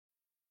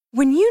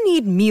When you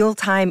need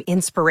mealtime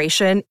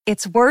inspiration,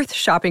 it's worth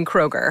shopping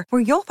Kroger,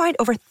 where you'll find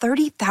over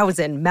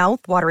 30,000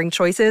 mouth-watering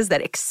choices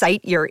that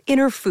excite your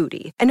inner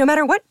foodie. And no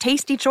matter what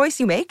tasty choice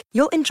you make,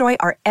 you'll enjoy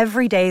our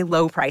everyday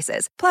low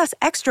prices, plus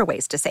extra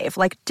ways to save,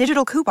 like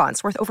digital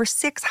coupons worth over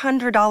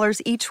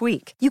 $600 each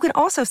week. You can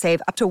also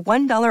save up to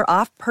 $1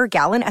 off per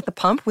gallon at the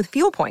pump with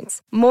fuel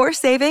points. More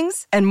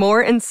savings and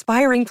more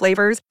inspiring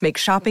flavors make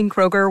shopping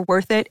Kroger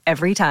worth it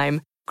every time.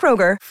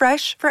 Kroger,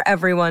 fresh for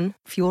everyone.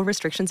 Fuel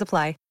restrictions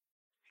apply.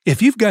 If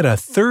you've got a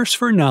thirst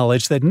for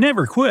knowledge that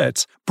never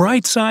quits,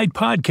 Brightside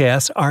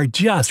Podcasts are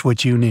just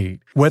what you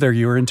need. Whether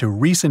you're into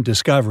recent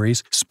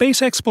discoveries, space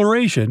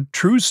exploration,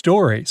 true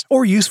stories,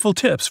 or useful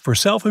tips for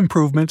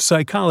self-improvement,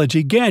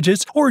 psychology,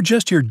 gadgets, or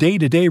just your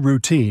day-to-day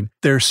routine,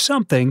 there's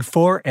something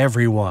for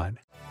everyone.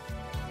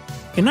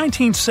 In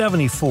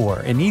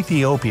 1974, in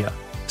Ethiopia,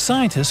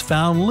 scientists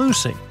found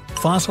Lucy,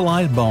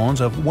 fossilized bones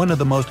of one of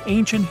the most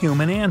ancient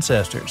human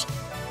ancestors.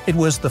 It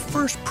was the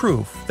first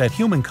proof that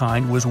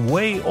humankind was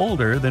way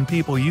older than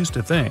people used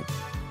to think.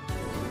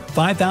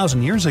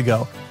 5,000 years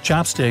ago,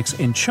 chopsticks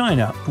in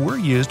China were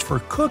used for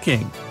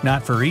cooking,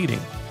 not for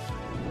eating.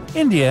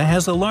 India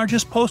has the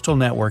largest postal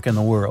network in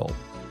the world.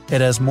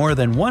 It has more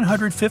than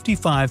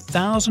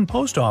 155,000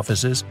 post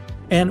offices,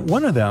 and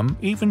one of them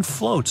even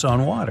floats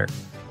on water.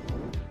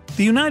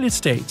 The United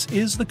States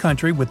is the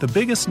country with the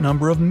biggest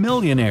number of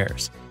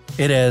millionaires.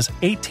 It has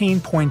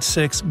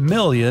 18.6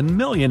 million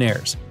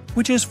millionaires,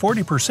 which is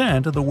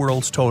 40% of the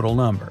world's total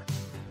number.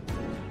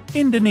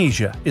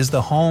 Indonesia is the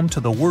home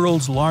to the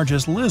world's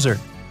largest lizard,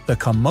 the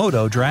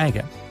Komodo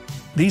dragon.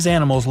 These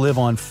animals live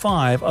on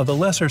 5 of the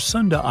Lesser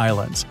Sunda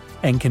Islands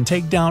and can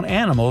take down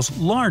animals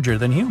larger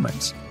than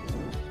humans.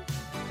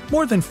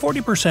 More than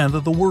 40%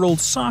 of the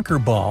world's soccer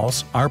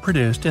balls are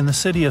produced in the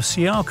city of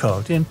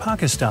Sialkot in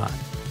Pakistan.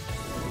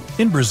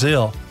 In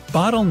Brazil,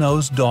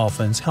 bottlenose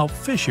dolphins help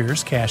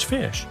fishers catch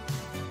fish.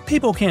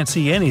 People can't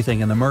see anything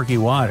in the murky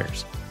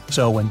waters.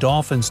 So when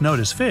dolphins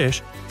notice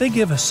fish, they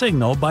give a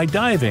signal by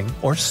diving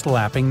or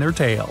slapping their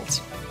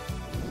tails.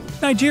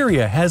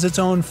 Nigeria has its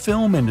own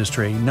film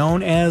industry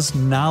known as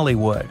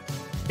Nollywood.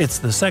 It's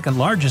the second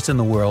largest in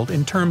the world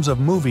in terms of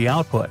movie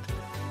output.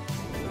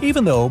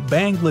 Even though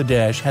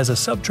Bangladesh has a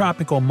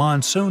subtropical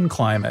monsoon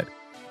climate,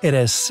 it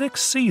has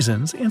 6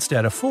 seasons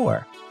instead of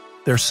 4.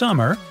 There's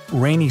summer,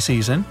 rainy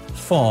season,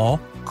 fall,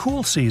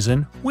 cool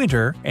season,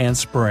 winter, and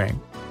spring.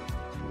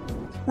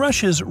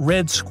 Russia's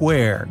Red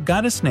Square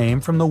got its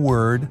name from the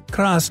word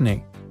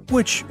krasny,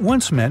 which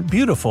once meant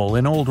beautiful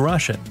in Old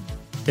Russian.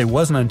 It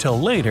wasn't until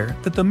later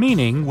that the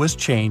meaning was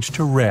changed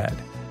to red.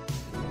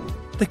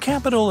 The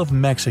capital of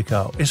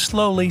Mexico is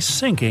slowly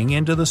sinking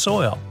into the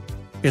soil.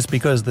 It's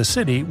because the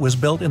city was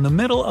built in the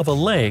middle of a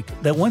lake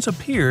that once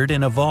appeared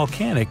in a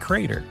volcanic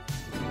crater.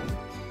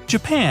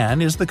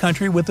 Japan is the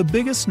country with the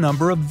biggest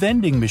number of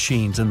vending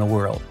machines in the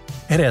world.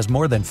 It has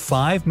more than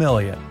 5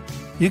 million.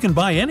 You can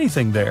buy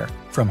anything there,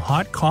 from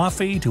hot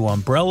coffee to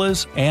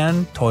umbrellas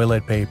and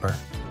toilet paper.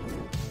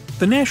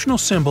 The national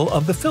symbol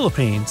of the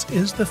Philippines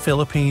is the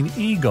Philippine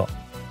eagle.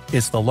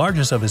 It's the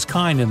largest of its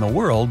kind in the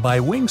world by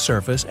wing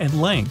surface and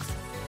length.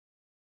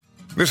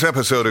 This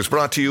episode is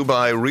brought to you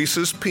by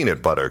Reese's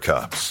Peanut Butter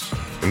Cups.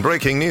 In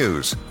breaking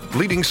news,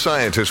 leading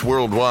scientists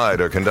worldwide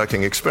are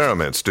conducting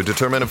experiments to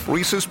determine if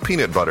Reese's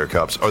Peanut Butter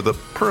Cups are the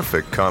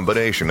perfect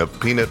combination of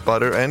peanut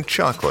butter and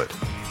chocolate.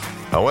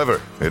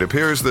 However, it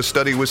appears the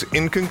study was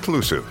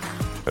inconclusive,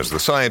 as the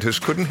scientists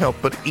couldn't help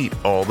but eat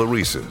all the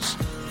Reese's.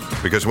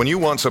 Because when you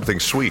want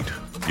something sweet,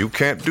 you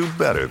can't do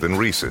better than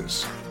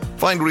Reese's.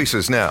 Find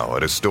Reese's now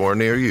at a store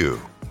near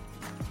you.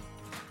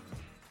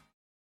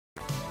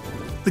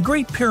 The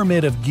Great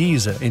Pyramid of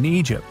Giza in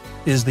Egypt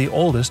is the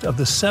oldest of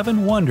the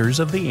 7 wonders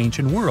of the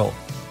ancient world.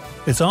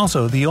 It's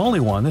also the only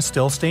one that's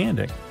still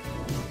standing.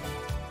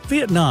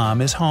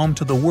 Vietnam is home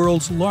to the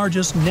world's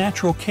largest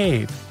natural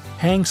cave,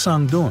 Hang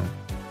Son Doong.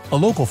 A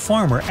local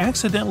farmer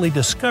accidentally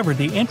discovered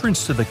the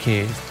entrance to the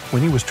cave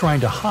when he was trying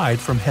to hide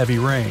from heavy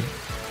rain.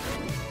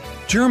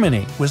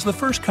 Germany was the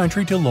first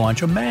country to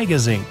launch a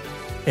magazine.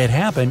 It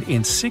happened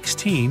in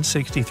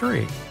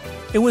 1663.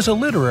 It was a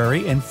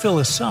literary and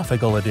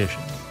philosophical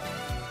edition.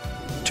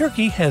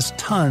 Turkey has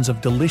tons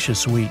of delicious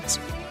sweets.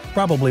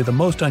 Probably the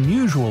most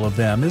unusual of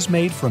them is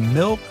made from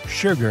milk,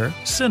 sugar,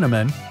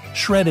 cinnamon,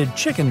 shredded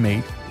chicken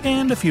meat,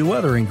 and a few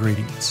other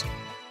ingredients.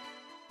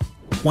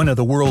 One of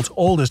the world's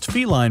oldest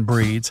feline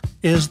breeds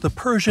is the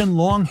Persian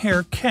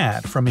long-haired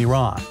cat from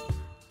Iran.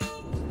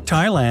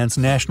 Thailand's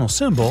national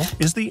symbol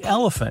is the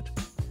elephant.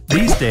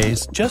 These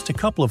days, just a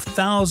couple of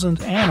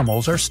thousand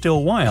animals are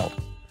still wild.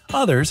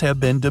 Others have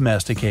been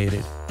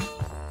domesticated.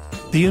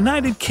 The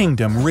United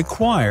Kingdom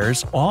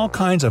requires all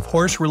kinds of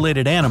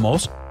horse-related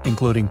animals,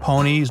 including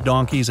ponies,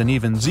 donkeys, and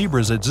even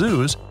zebras at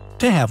zoos,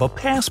 to have a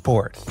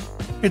passport.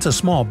 It's a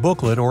small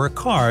booklet or a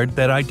card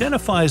that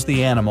identifies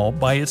the animal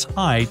by its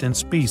height and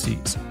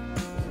species.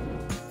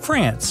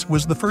 France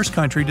was the first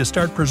country to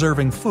start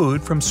preserving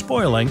food from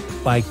spoiling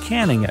by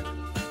canning it.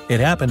 It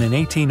happened in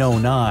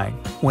 1809,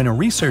 when a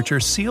researcher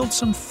sealed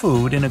some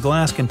food in a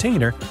glass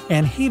container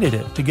and heated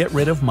it to get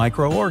rid of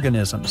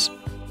microorganisms.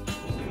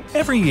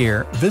 Every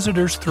year,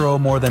 visitors throw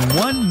more than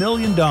 $1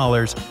 million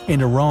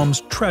into Rome's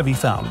Trevi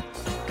Fountain.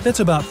 That's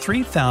about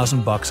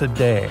 $3,000 a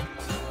day.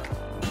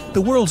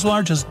 The world's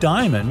largest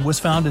diamond was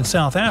found in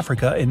South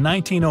Africa in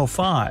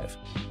 1905.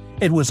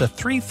 It was a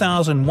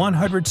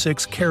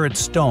 3,106-carat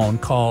stone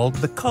called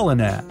the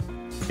Cullinan.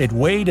 It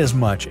weighed as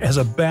much as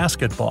a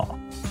basketball.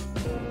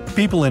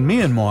 People in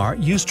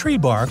Myanmar use tree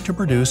bark to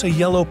produce a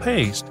yellow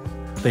paste.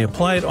 They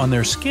apply it on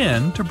their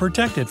skin to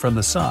protect it from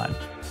the sun.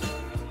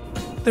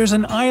 There's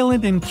an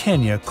island in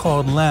Kenya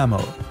called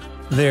Lamu.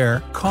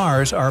 There,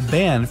 cars are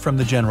banned from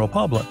the general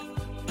public.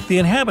 The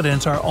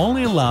inhabitants are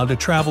only allowed to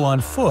travel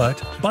on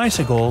foot,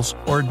 bicycles,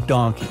 or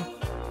donkey.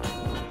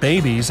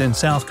 Babies in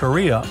South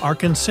Korea are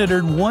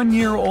considered 1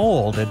 year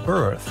old at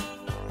birth.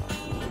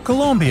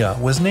 Colombia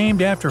was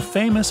named after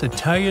famous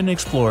Italian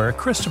explorer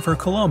Christopher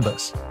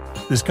Columbus.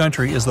 This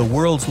country is the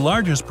world's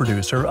largest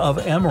producer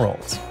of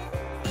emeralds.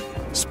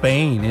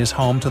 Spain is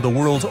home to the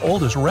world's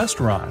oldest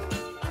restaurant.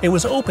 It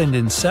was opened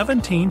in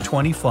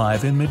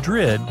 1725 in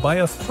Madrid by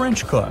a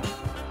French cook.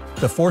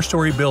 The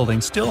 4-story building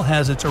still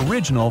has its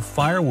original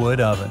firewood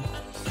oven.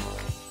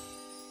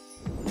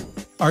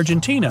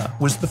 Argentina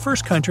was the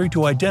first country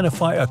to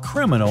identify a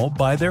criminal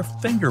by their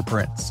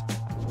fingerprints.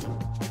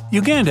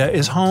 Uganda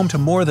is home to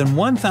more than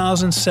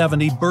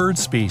 1,070 bird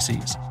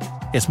species.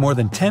 It's more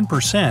than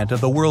 10% of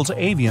the world's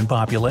avian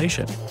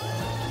population.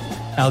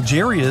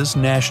 Algeria's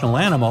national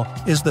animal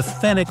is the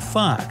fennec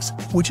fox,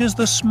 which is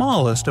the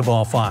smallest of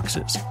all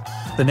foxes.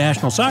 The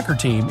national soccer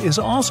team is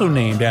also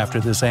named after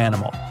this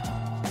animal.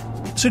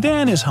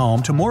 Sudan is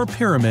home to more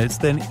pyramids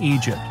than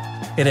Egypt.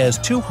 It has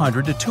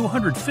 200 to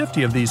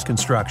 250 of these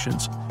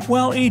constructions,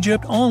 while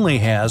Egypt only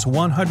has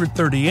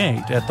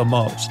 138 at the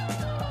most.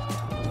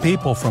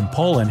 People from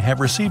Poland have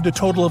received a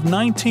total of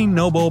 19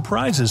 Nobel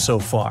Prizes so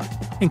far,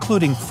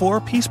 including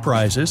 4 Peace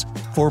Prizes,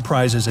 4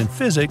 prizes in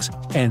physics,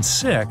 and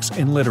 6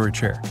 in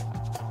literature.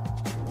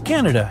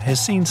 Canada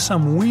has seen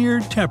some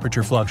weird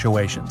temperature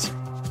fluctuations.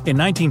 In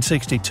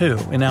 1962,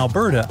 in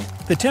Alberta,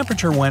 the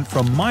temperature went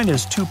from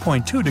minus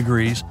 2.2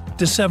 degrees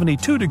to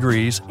 72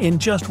 degrees in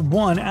just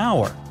 1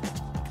 hour.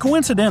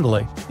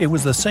 Coincidentally, it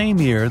was the same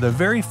year the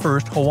very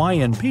first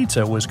Hawaiian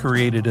pizza was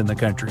created in the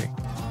country.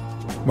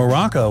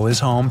 Morocco is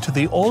home to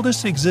the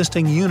oldest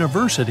existing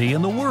university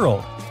in the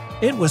world.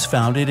 It was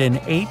founded in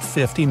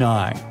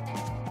 859.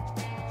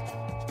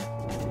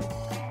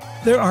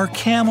 There are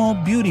camel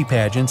beauty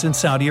pageants in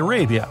Saudi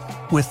Arabia,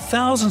 with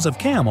thousands of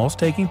camels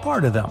taking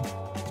part of them.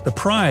 The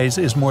prize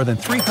is more than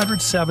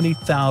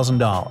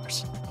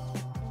 $370,000.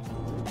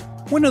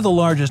 One of the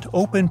largest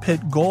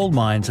open-pit gold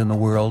mines in the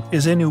world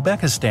is in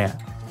Uzbekistan.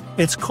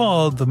 It's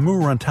called the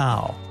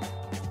Muruntau.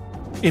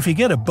 If you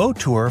get a boat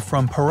tour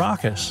from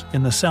Paracas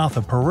in the south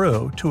of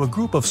Peru to a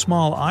group of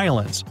small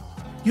islands,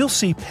 you'll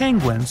see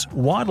penguins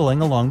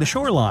waddling along the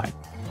shoreline,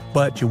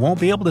 but you won't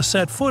be able to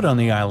set foot on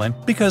the island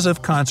because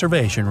of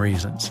conservation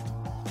reasons.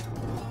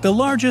 The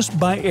largest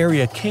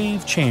Bay-Area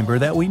cave chamber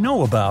that we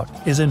know about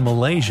is in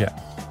Malaysia.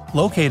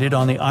 Located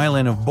on the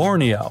island of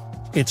Borneo,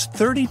 it's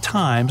 30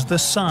 times the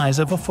size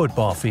of a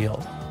football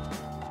field.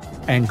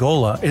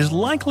 Angola is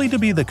likely to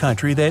be the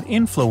country that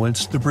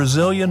influenced the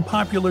Brazilian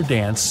popular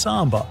dance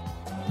samba,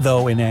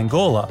 though in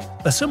Angola,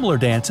 a similar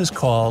dance is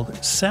called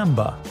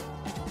samba.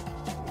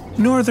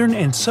 Northern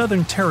and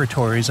southern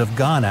territories of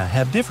Ghana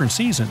have different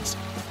seasons.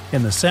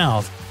 In the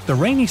south, the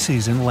rainy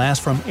season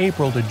lasts from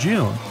April to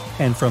June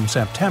and from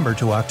September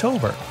to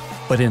October,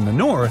 but in the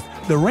north,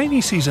 the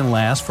rainy season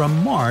lasts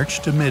from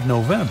March to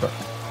mid-November.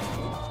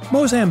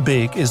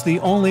 Mozambique is the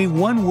only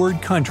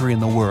one-word country in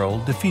the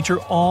world to feature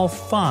all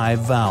 5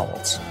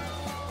 vowels.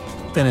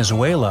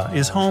 Venezuela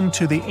is home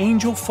to the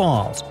Angel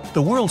Falls,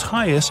 the world's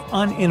highest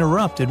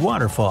uninterrupted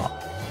waterfall.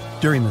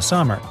 During the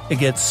summer, it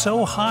gets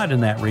so hot in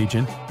that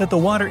region that the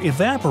water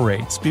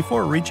evaporates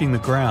before reaching the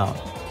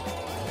ground.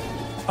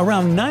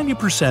 Around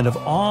 90% of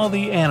all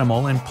the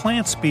animal and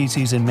plant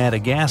species in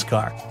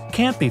Madagascar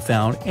can't be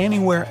found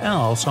anywhere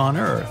else on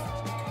Earth.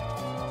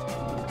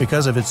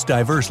 Because of its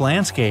diverse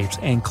landscapes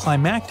and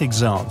climatic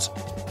zones,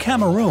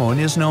 Cameroon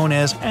is known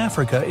as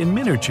Africa in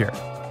miniature.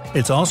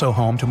 It's also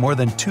home to more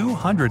than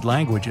 200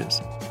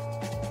 languages.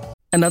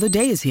 Another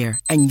day is here,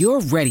 and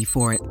you're ready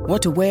for it.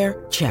 What to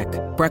wear? Check.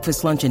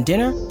 Breakfast, lunch, and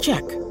dinner?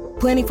 Check.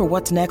 Planning for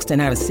what's next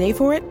and how to save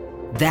for it?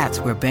 That's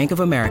where Bank of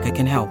America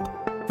can help.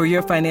 For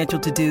your financial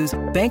to-dos,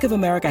 Bank of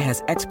America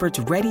has experts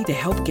ready to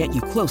help get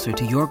you closer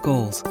to your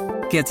goals.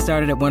 Get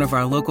started at one of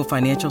our local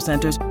financial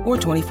centers or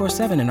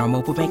 24/7 in our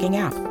mobile banking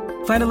app.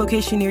 Find a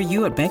location near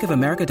you at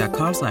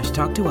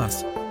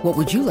bankofamerica.com/talktous. What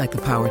would you like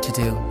the power to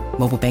do?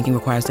 Mobile banking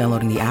requires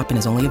downloading the app and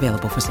is only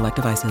available for select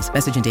devices.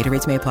 Message and data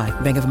rates may apply.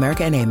 Bank of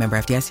America N.A., member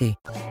FDIC.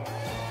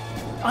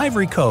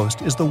 Ivory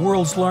Coast is the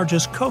world's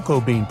largest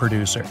cocoa bean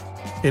producer.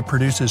 It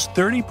produces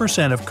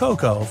 30% of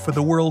cocoa for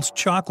the world's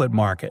chocolate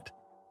market.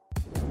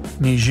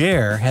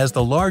 Niger has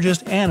the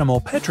largest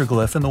animal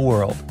petroglyph in the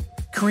world.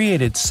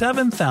 Created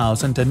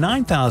 7,000 to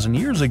 9,000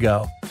 years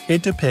ago,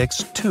 it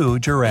depicts 2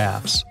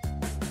 giraffes.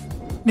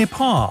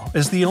 Nepal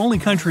is the only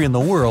country in the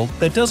world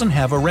that doesn't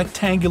have a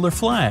rectangular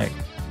flag.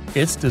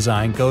 Its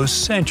design goes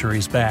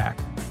centuries back.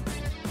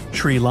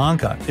 Sri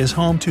Lanka is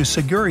home to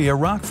Sigiriya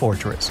Rock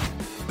Fortress.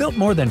 Built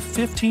more than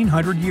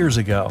 1,500 years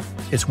ago,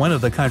 it's one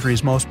of the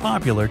country's most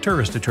popular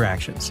tourist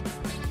attractions.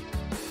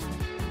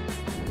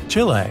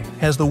 Chile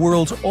has the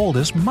world's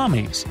oldest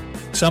mummies.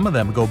 Some of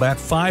them go back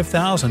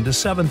 5,000 to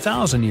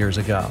 7,000 years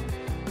ago.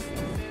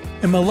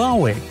 In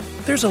Malawi,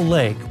 there's a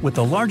lake with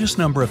the largest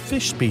number of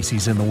fish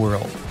species in the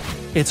world.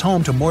 It's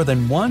home to more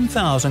than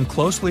 1,000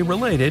 closely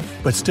related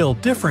but still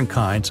different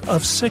kinds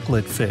of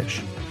cichlid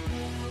fish.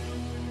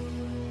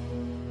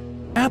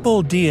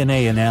 Apple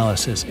DNA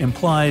analysis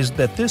implies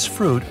that this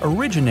fruit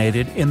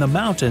originated in the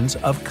mountains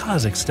of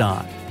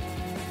Kazakhstan.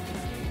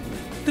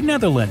 The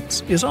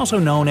Netherlands is also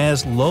known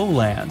as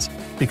lowlands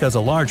because a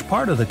large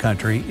part of the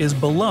country is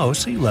below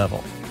sea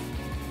level.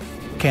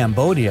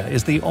 Cambodia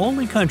is the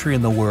only country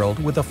in the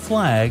world with a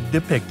flag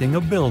depicting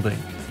a building.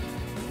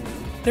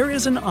 There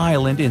is an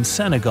island in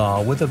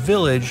Senegal with a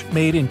village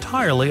made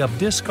entirely of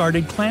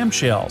discarded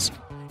clamshells,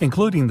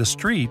 including the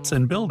streets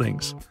and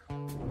buildings.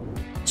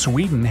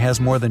 Sweden has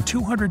more than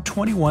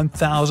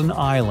 221,000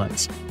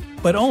 islands,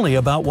 but only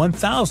about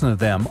 1,000 of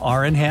them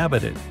are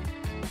inhabited.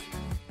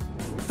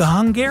 The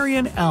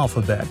Hungarian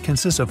alphabet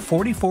consists of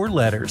 44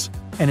 letters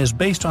and is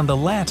based on the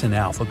Latin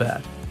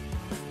alphabet.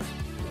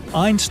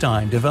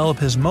 Einstein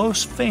developed his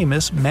most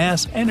famous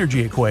mass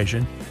energy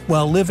equation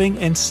while living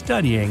and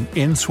studying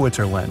in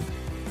Switzerland.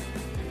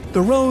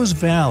 The Rose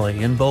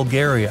Valley in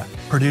Bulgaria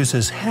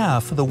produces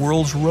half of the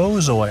world's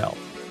rose oil.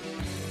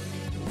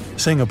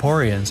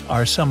 Singaporeans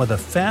are some of the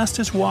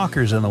fastest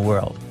walkers in the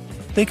world.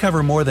 They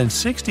cover more than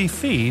 60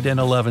 feet in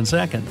 11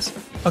 seconds,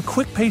 a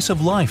quick pace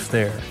of life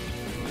there.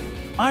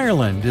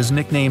 Ireland is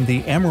nicknamed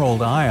the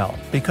Emerald Isle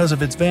because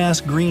of its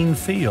vast green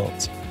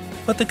fields,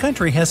 but the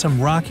country has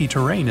some rocky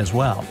terrain as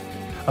well.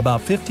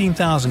 About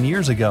 15,000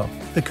 years ago,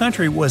 the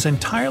country was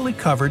entirely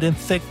covered in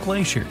thick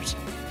glaciers.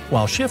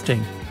 While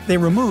shifting, they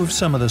removed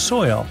some of the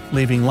soil,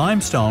 leaving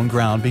limestone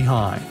ground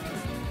behind.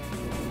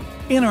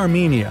 In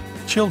Armenia,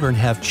 children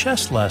have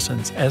chess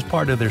lessons as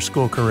part of their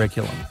school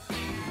curriculum.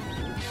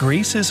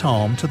 Greece is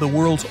home to the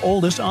world's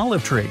oldest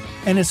olive tree,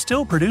 and it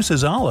still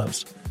produces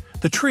olives.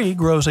 The tree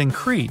grows in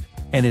Crete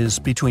and is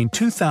between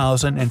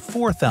 2,000 and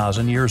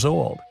 4,000 years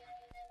old.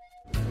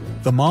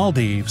 The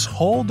Maldives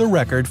hold the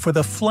record for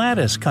the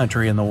flattest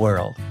country in the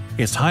world.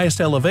 Its highest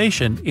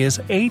elevation is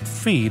 8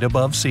 feet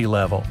above sea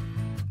level.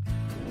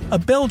 A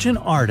Belgian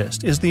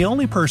artist is the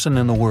only person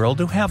in the world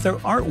to have their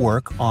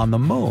artwork on the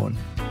moon.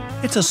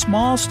 It's a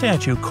small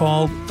statue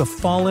called the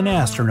Fallen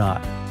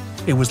Astronaut.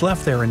 It was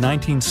left there in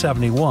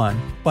 1971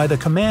 by the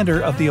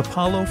commander of the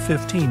Apollo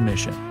 15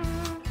 mission.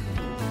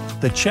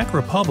 The Czech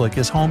Republic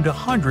is home to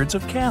hundreds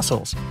of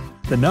castles.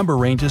 The number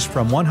ranges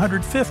from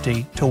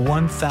 150 to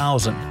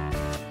 1,000.